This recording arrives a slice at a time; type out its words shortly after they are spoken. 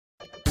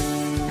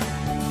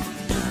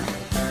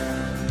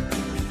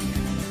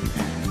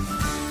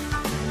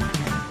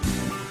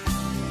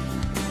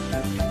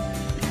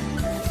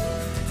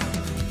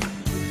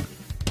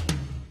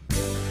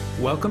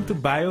Welcome to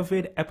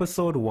BioVid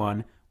Episode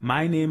 1.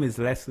 My name is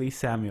Leslie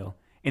Samuel.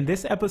 In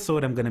this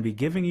episode, I'm going to be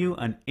giving you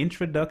an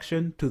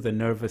introduction to the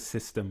nervous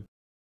system.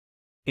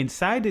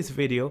 Inside this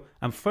video,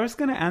 I'm first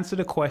going to answer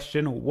the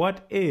question,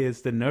 what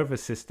is the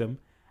nervous system?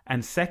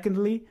 And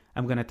secondly,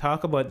 I'm going to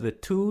talk about the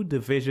two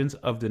divisions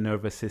of the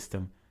nervous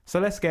system. So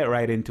let's get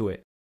right into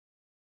it.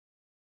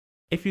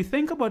 If you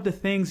think about the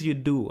things you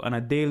do on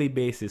a daily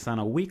basis, on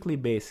a weekly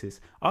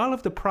basis, all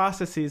of the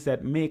processes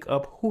that make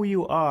up who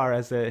you are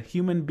as a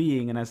human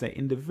being and as an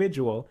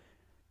individual,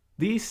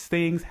 these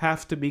things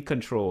have to be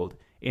controlled.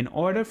 In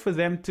order for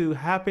them to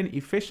happen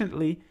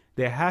efficiently,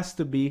 there has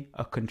to be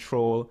a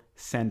control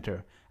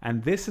center.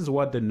 And this is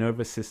what the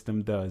nervous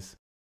system does.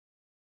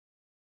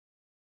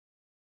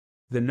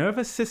 The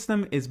nervous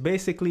system is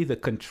basically the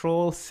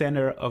control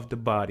center of the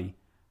body.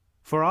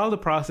 For all the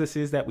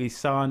processes that we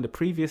saw on the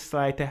previous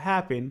slide to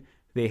happen,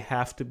 they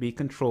have to be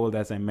controlled,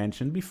 as I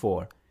mentioned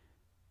before.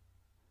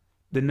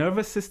 The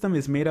nervous system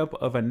is made up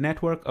of a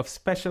network of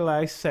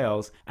specialized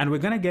cells, and we're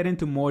going to get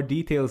into more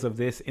details of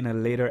this in a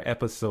later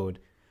episode.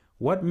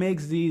 What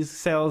makes these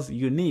cells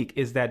unique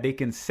is that they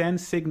can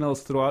send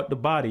signals throughout the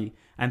body,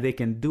 and they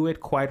can do it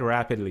quite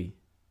rapidly.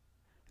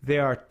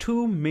 There are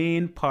two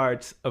main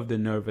parts of the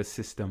nervous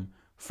system.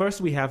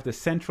 First, we have the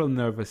central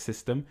nervous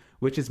system,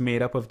 which is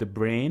made up of the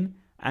brain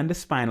and the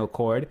spinal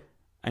cord,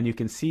 and you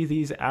can see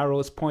these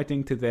arrows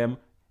pointing to them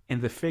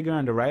in the figure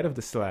on the right of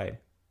the slide.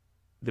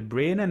 The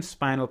brain and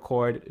spinal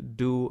cord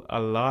do a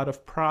lot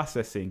of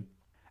processing,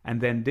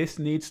 and then this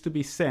needs to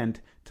be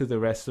sent to the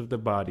rest of the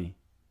body.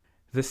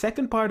 The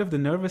second part of the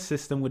nervous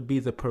system would be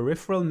the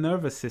peripheral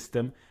nervous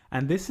system,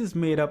 and this is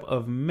made up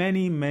of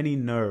many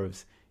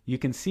nerves. You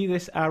can see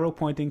this arrow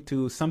pointing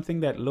to something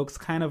that looks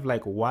kind of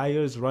like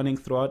wires running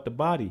throughout the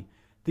body.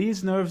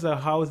 These nerves are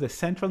how the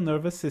central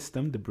nervous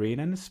system, the brain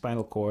and the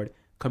spinal cord,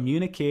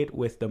 communicate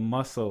with the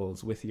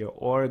muscles, with your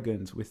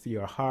organs, with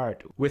your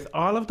heart, with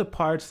all of the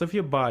parts of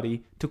your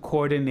body to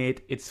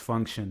coordinate its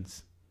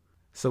functions.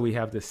 So we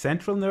have the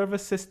central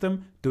nervous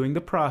system doing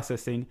the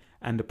processing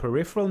and the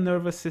peripheral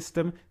nervous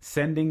system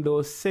sending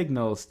those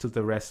signals to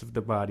the rest of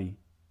the body.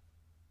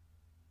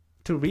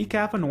 To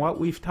recap on what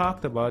we've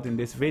talked about in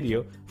this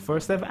video,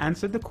 first I've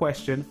answered the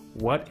question,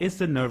 what is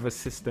the nervous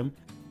system?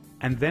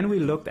 And then we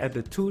looked at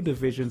the two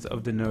divisions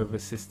of the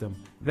nervous system.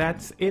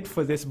 That's it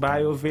for this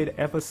BioVid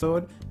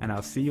episode, and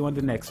I'll see you on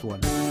the next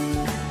one.